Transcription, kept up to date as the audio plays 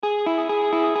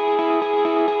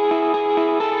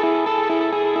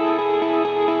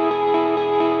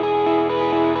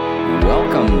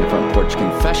the Front Porch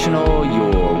Confessional,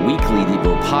 your weekly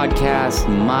Devo podcast.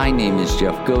 My name is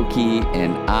Jeff Goki,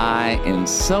 and I am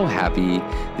so happy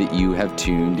that you have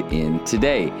tuned in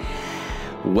today.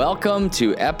 Welcome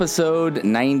to episode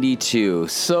 92.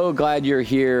 So glad you're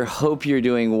here. Hope you're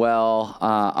doing well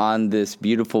on this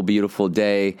beautiful, beautiful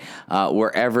day,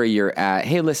 wherever you're at.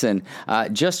 Hey, listen,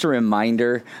 just a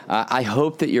reminder, I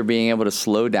hope that you're being able to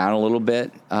slow down a little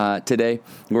bit today,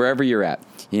 wherever you're at.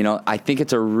 You know, I think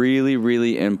it's a really,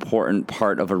 really important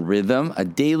part of a rhythm, a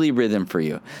daily rhythm for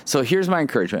you. So here's my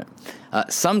encouragement.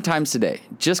 Sometimes today,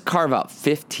 just carve out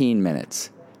 15 minutes,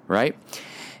 right?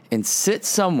 And sit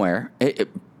somewhere,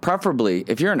 preferably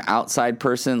if you're an outside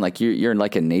person, like you're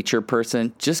like a nature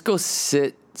person, just go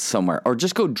sit somewhere or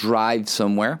just go drive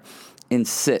somewhere and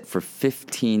sit for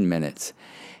 15 minutes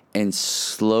and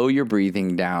slow your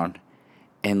breathing down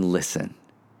and listen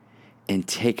and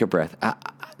take a breath.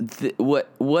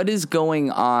 What is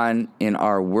going on in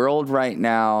our world right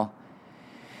now,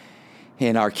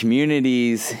 in our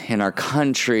communities, in our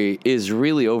country is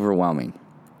really overwhelming.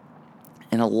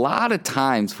 And a lot of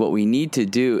times what we need to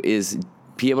do is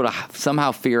be able to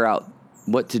somehow figure out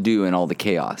what to do in all the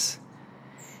chaos.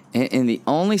 And the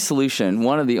only solution,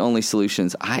 one of the only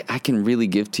solutions I can really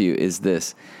give to you is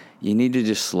this. You need to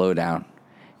just slow down.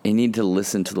 You need to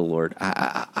listen to the Lord.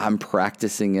 I'm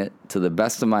practicing it to the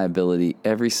best of my ability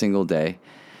every single day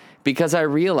because I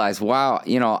realize, wow,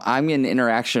 you know, I'm in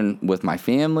interaction with my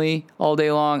family all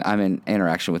day long. I'm in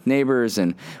interaction with neighbors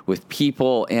and with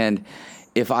people, and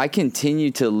if I continue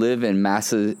to live in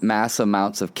mass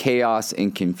amounts of chaos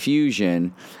and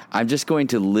confusion, I'm just going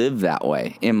to live that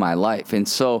way in my life. And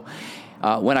so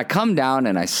when I come down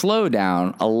and I slow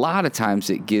down, a lot of times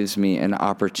it gives me an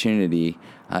opportunity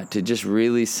to just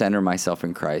really center myself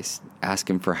in Christ, ask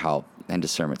Him for help and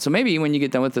discernment. So maybe when you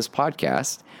get done with this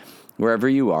podcast, wherever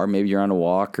you are, maybe you're on a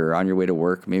walk or on your way to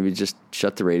work, maybe just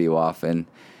shut the radio off and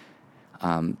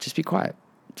just be quiet.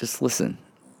 Just listen,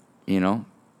 you know.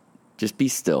 Just be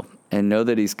still and know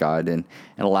that He's God and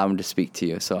allow Him to speak to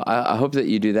you. So I hope that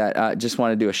you do that. Just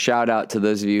want to do a shout out to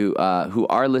those of you who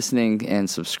are listening and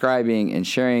subscribing and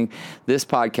sharing this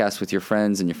podcast with your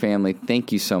friends and your family.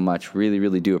 Thank you so much. Really,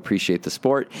 really do appreciate the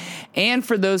support. And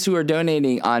for those who are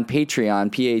donating on Patreon,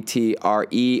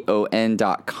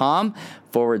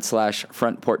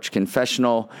 patreon.com/Front Porch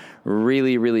Confessional.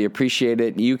 Really, really appreciate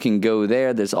it. You can go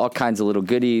there. There's all kinds of little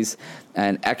goodies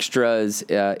and extras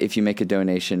if you make a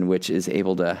donation, which is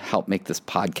able to help make this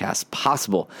podcast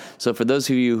possible. So for those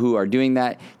of you who are doing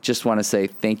that, just want to say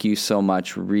thank you so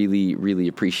much. Really, really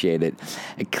appreciate it.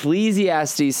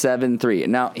 Ecclesiastes 7:3.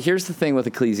 Now, here's the thing with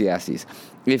Ecclesiastes.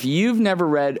 If you've never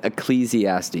read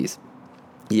Ecclesiastes,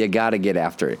 you got to get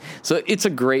after it. So it's a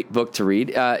great book to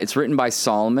read. It's written by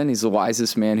Solomon. He's the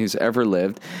wisest man who's ever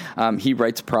lived. He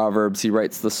writes Proverbs. He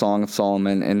writes the Song of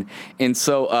Solomon. And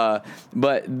so,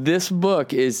 but this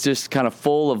book is just kind of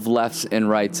full of lefts and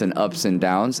rights and ups and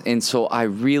downs. And so I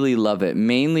really love it,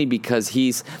 mainly because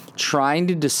he's trying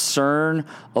to discern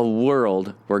a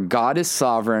world where God is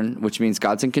sovereign, which means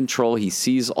God's in control. He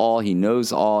sees all. He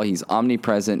knows all. He's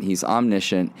omnipresent. He's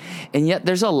omniscient. And yet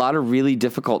there's a lot of really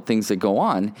difficult things that go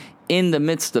on in the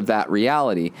midst of that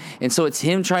reality. And so it's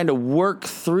him trying to work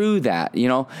through that. You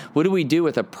know, what do we do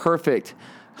with a perfect,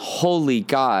 holy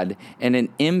God and an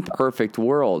imperfect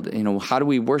world? You know, how do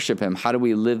we worship Him? How do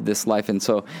we live this life? And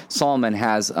so Solomon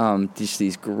has just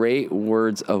these great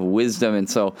words of wisdom. And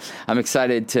so I'm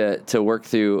excited to work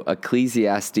through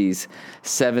Ecclesiastes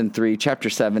 7:3.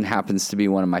 Chapter 7 happens to be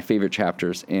one of my favorite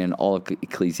chapters in all of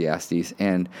Ecclesiastes.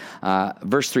 And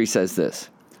verse 3 says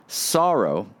this: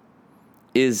 sorrow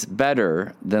is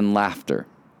better than laughter,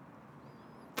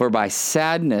 for by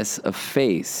sadness of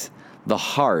face the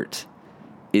heart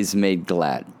is made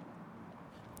glad.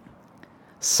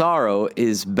 Sorrow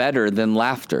is better than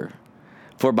laughter,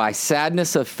 for by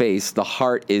sadness of face the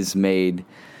heart is made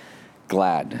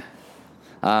glad.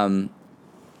 I've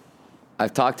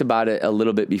talked about it a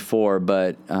little bit before,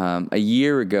 but a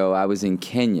year ago I was in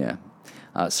Kenya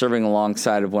serving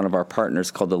alongside of one of our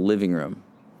partners called The Living Room.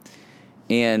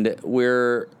 And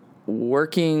we're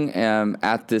working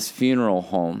at this funeral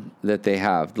home that they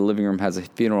have. The Living Room has a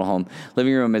funeral home.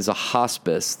 Living Room is a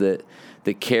hospice that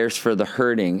cares for the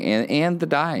hurting and the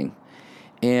dying.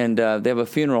 And they have a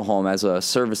funeral home as a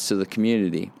service to the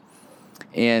community.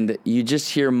 And you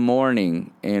just hear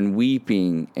mourning and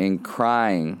weeping and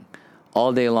crying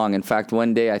all day long. In fact,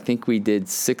 one day I think we did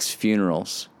 6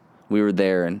 funerals. We were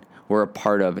there and were a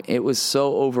part of. It was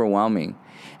so overwhelming.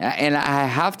 And I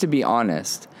have to be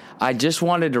honest, I just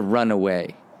wanted to run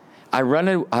away I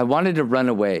wanted to run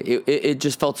away. It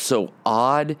just felt so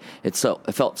odd. It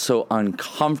felt so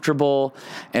uncomfortable.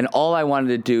 And all I wanted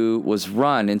to do was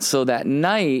run. And so that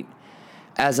night,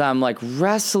 as I'm like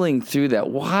wrestling through that,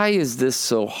 why is this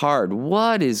so hard?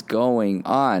 What is going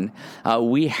on?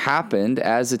 We happened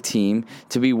as a team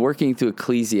to be working through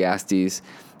Ecclesiastes,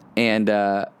 and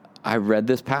I read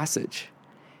this passage.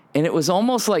 And it was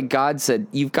almost like God said,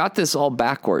 you've got this all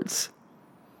backwards.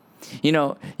 You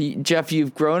know, Jeff,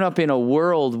 you've grown up in a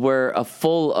world where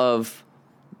full of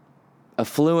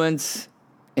affluence,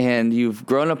 and you've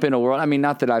grown up in a world, I mean,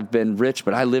 not that I've been rich,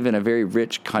 but I live in a very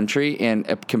rich country, and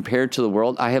compared to the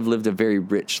world, I have lived a very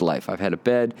rich life. I've had a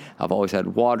bed, I've always had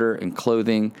water and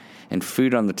clothing and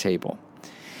food on the table.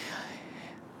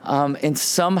 And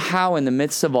somehow in the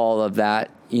midst of all of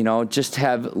that, you know, just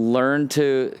have learned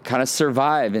to kind of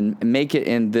survive and make it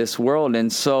in this world.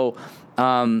 And so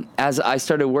as I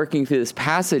started working through this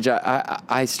passage,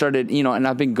 I started, you know, and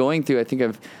I've been going through, I think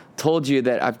I've told you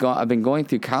that I've been going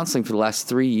through counseling for the last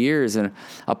 3 years. And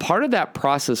a part of that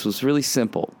process was really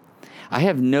simple. I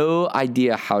have no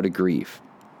idea how to grieve.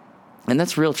 And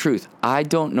that's real truth. I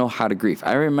don't know how to grieve.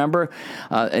 I remember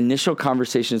initial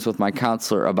conversations with my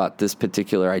counselor about this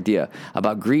particular idea,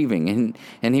 about grieving.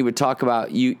 And he would talk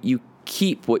about you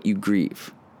keep what you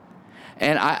grieve.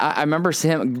 And I remember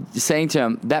him saying to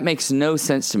him, that makes no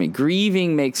sense to me.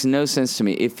 Grieving makes no sense to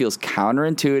me. It feels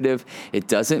counterintuitive. It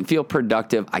doesn't feel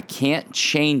productive. I can't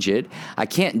change it. I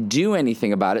can't do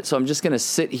anything about it. So I'm just going to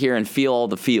sit here and feel all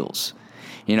the feels.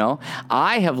 You know,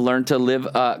 I have learned to live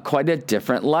quite a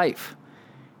different life,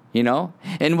 you know,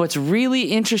 and what's really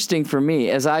interesting for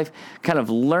me as I've kind of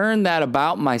learned that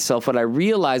about myself, what I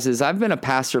realize is I've been a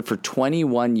pastor for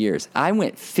 21 years. I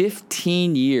went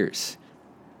 15 years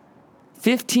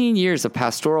of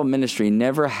pastoral ministry,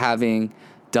 never having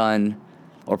done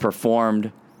or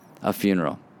performed a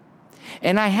funeral.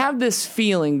 And I have this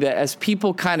feeling that as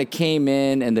people kind of came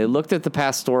in and they looked at the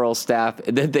pastoral staff,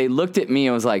 that they looked at me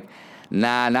and was like,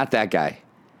 nah, not that guy.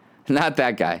 Not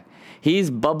that guy.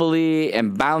 He's bubbly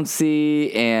and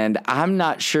bouncy, and I'm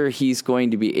not sure he's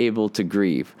going to be able to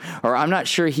grieve. Or I'm not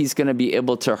sure he's going to be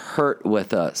able to hurt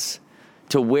with us,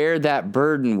 to wear that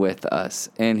burden with us.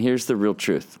 And here's the real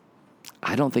truth.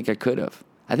 I don't think I could have.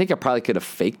 I think I probably could have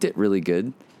faked it really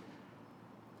good.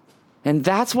 And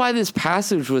that's why this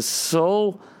passage was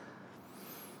so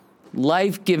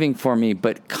life-giving for me,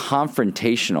 but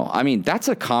confrontational. I mean, that's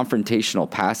a confrontational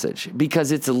passage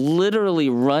because it's literally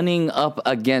running up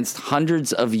against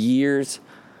hundreds of years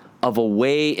of a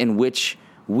way in which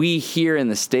we here in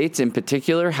the States in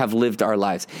particular have lived our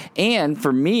lives. And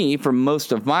for me, for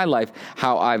most of my life,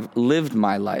 how I've lived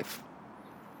my life.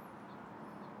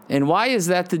 And why is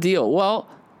that the deal? Well,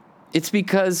 it's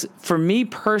because for me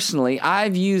personally,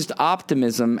 I've used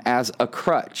optimism as a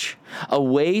crutch, a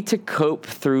way to cope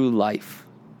through life.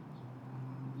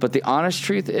 But the honest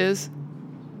truth is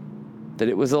that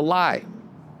it was a lie.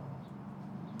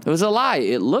 It was a lie.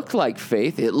 It looked like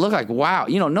faith. It looked like, wow.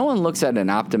 You know, no one looks at an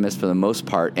optimist for the most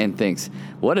part and thinks,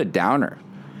 what a downer.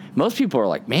 Most people are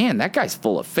like, man, that guy's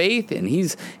full of faith and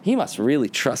he must really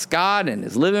trust God and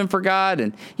is living for God.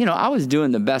 And, you know, I was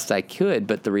doing the best I could,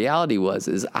 but the reality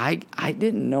is I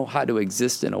didn't know how to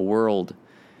exist in a world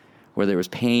where there was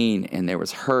pain and there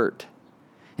was hurt.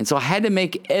 And so I had to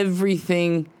make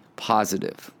everything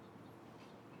positive.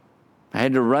 I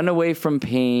had to run away from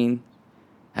pain.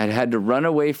 I had to run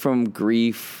away from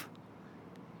grief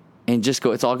and just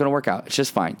go, it's all going to work out. It's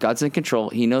just fine. God's in control.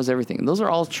 He knows everything. And those are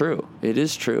all true. It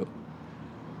is true.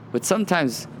 But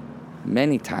sometimes,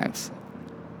 many times,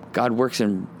 God works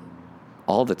in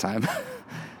all the time.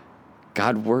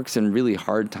 God works in really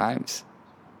hard times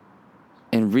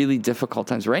and really difficult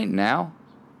times. Right now,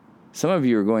 some of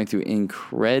you are going through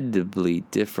incredibly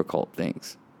difficult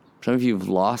things. Some of you have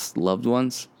lost loved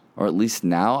ones, or at least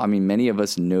now, I mean, many of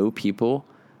us know people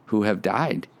who have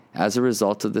died as a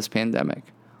result of this pandemic.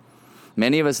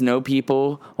 Many of us know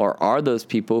people or are those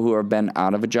people who have been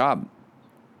out of a job,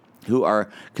 who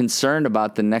are concerned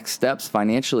about the next steps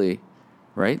financially,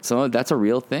 right? That's a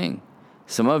real thing.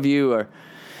 Some of you are,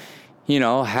 you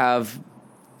know, have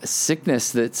a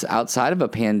sickness that's outside of a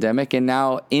pandemic, and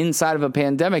now inside of a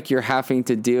pandemic, you're having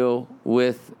to deal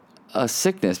with a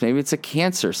sickness. Maybe it's a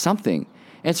cancer, something.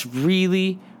 It's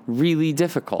really, really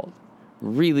difficult,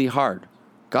 really hard.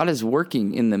 God is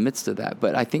working in the midst of that.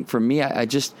 But I think for me,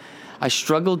 I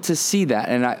struggled to see that,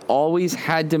 and I always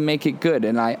had to make it good,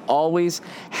 and I always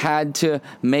had to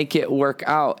make it work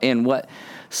out. And what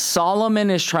Solomon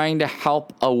is trying to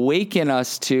help awaken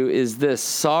us to is this: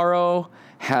 sorrow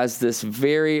has this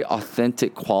very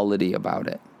authentic quality about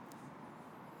it.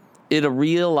 it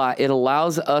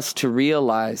allows us to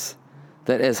realize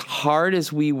that as hard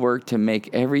as we work to make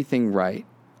everything right,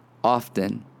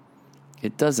 often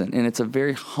it doesn't. And it's a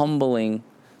very humbling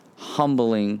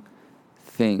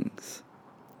things.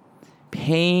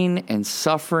 Pain and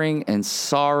suffering and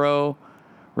sorrow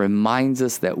reminds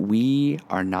us that we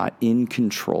are not in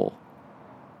control.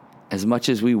 As much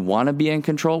as we want to be in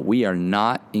control, we are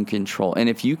not in control. And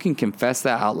if you can confess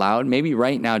that out loud, maybe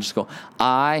right now just go,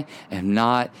 I am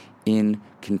not in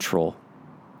control.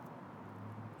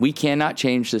 We cannot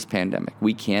change this pandemic.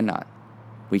 We cannot.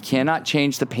 We cannot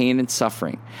change the pain and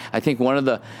suffering. I think one of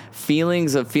the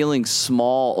feelings of feeling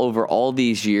small over all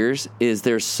these years is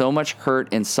there's so much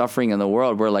hurt and suffering in the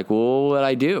world. We're like, well, what would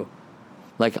I do?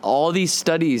 Like all these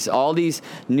studies, all these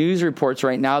news reports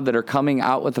right now that are coming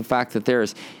out with the fact that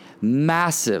there's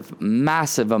massive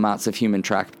amounts of human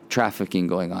trafficking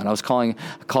going on. I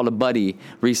called a buddy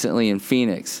recently in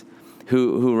Phoenix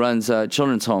who runs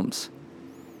children's homes.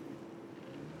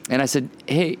 And I said,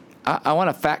 hey, I want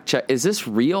to fact check. Is this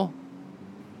real?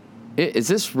 Is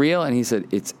this real? And he said,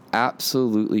 it's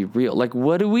absolutely real. Like,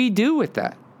 what do we do with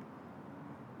that?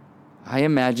 I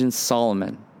imagine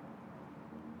Solomon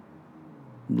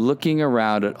looking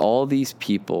around at all these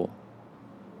people,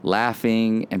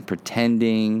 laughing and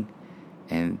pretending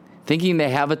and thinking they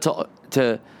have it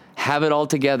to have it all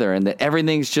together and that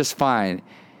everything's just fine.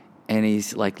 And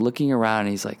he's like looking around and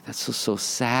he's like, that's so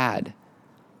sad.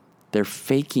 They're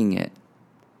faking it.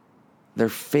 They're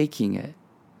faking it.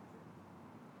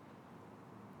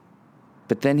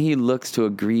 But then he looks to a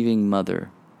grieving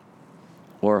mother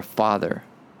or a father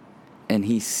and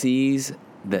he sees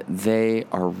that they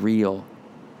are real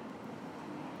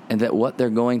and that what they're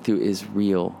going through is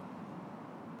real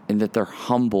and that they're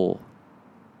humble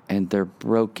and they're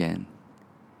broken.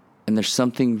 And there's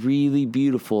something really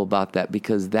beautiful about that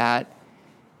because that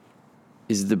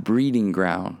is the breeding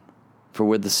ground for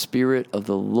where the Spirit of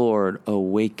the Lord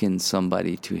awakens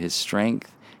somebody to his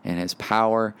strength and his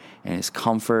power and his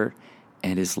comfort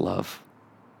and his love.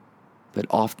 But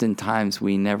oftentimes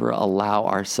we never allow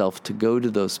ourselves to go to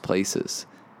those places.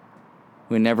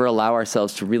 We never allow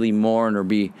ourselves to really mourn or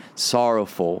be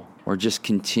sorrowful or just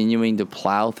continuing to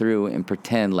plow through and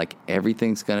pretend like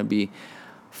everything's going to be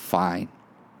fine.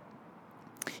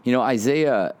 You know,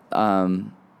 Isaiah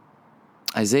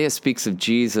speaks of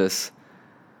Jesus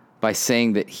by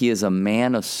saying that he is a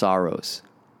man of sorrows.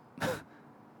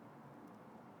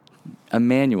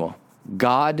 Emmanuel,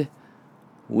 God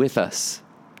with us.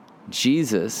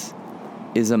 Jesus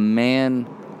is a man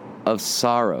of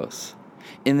sorrows.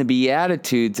 In the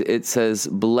Beatitudes, it says,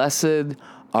 blessed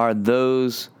are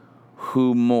those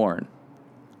who mourn.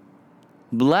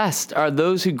 Blessed are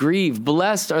those who grieve.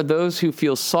 Blessed are those who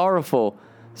feel sorrowful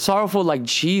like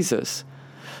Jesus.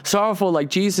 Sorrowful like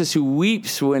Jesus who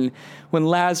weeps when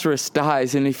Lazarus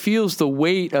dies and he feels the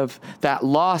weight of that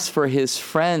loss for his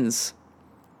friends.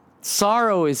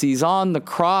 Sorrow as he's on the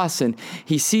cross and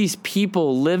he sees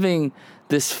people living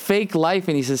this fake life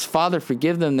and he says, Father,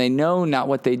 forgive them. They know not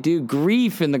what they do.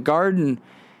 Grief in the garden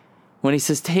when he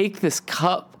says, take this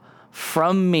cup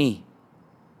from me.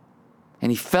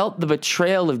 And he felt the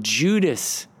betrayal of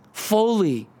Judas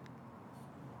fully.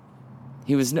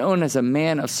 He was known as a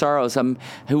man of sorrows,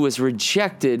 who was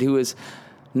rejected, who was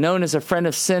known as a friend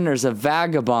of sinners, a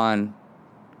vagabond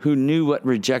who knew what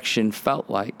rejection felt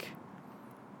like.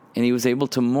 And he was able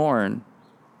to mourn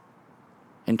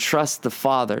and trust the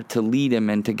Father to lead him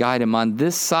and to guide him. On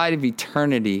this side of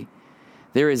eternity,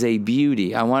 there is a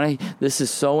beauty. This is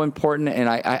so important, and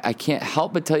I can't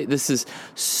help but tell you, this is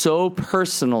so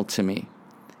personal to me.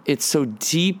 It's so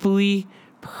deeply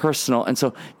personal and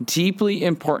so deeply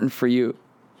important for you.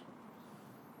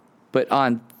 But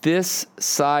on this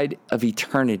side of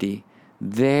eternity,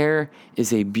 there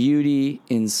is a beauty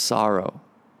in sorrow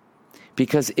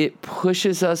because it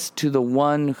pushes us to the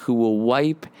one who will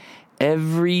wipe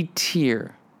every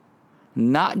tear,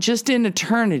 not just in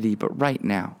eternity, but right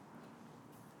now.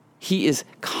 He is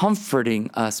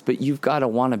comforting us, but you've got to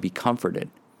want to be comforted.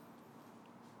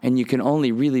 And you can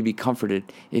only really be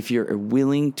comforted if you're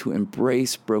willing to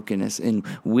embrace brokenness and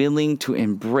willing to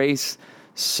embrace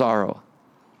sorrow.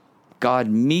 God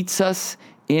meets us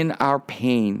in our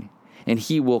pain, and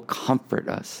he will comfort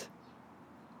us.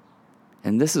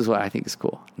 And this is what I think is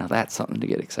cool. Now that's something to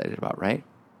get excited about, right?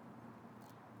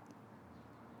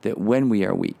 That when we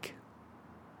are weak,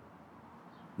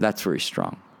 that's very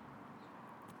strong.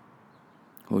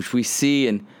 Which we see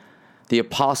in the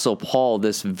Apostle Paul,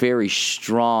 this very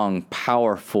strong,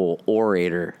 powerful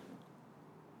orator,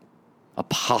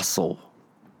 apostle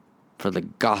for the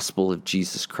gospel of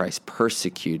Jesus Christ,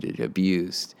 persecuted,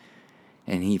 abused.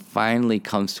 And he finally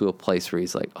comes to a place where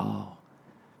he's like, oh,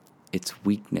 it's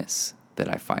weakness that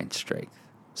I find strength,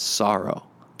 sorrow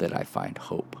that I find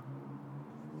hope.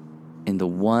 And the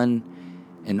one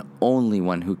and only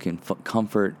one who can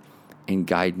comfort and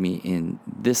guide me in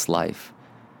this life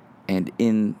and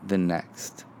in the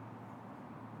next.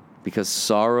 Because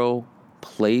sorrow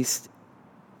placed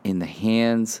in the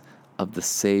hands of the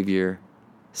Savior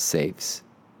saves.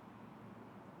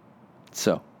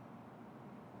 So,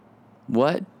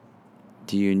 what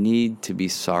do you need to be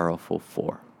sorrowful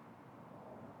for?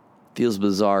 Feels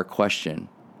bizarre question,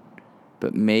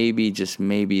 but maybe, just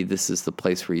maybe, this is the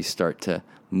place where you start to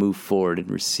move forward in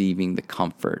receiving the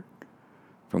comfort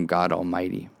from God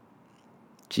Almighty.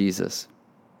 Jesus,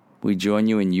 we join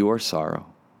you in your sorrow.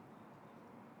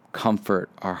 Comfort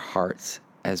our hearts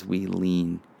as we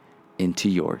lean into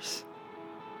yours.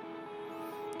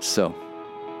 So,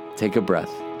 take a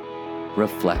breath,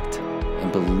 reflect,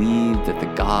 and believe that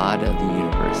the God of the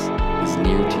universe is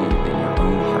near to you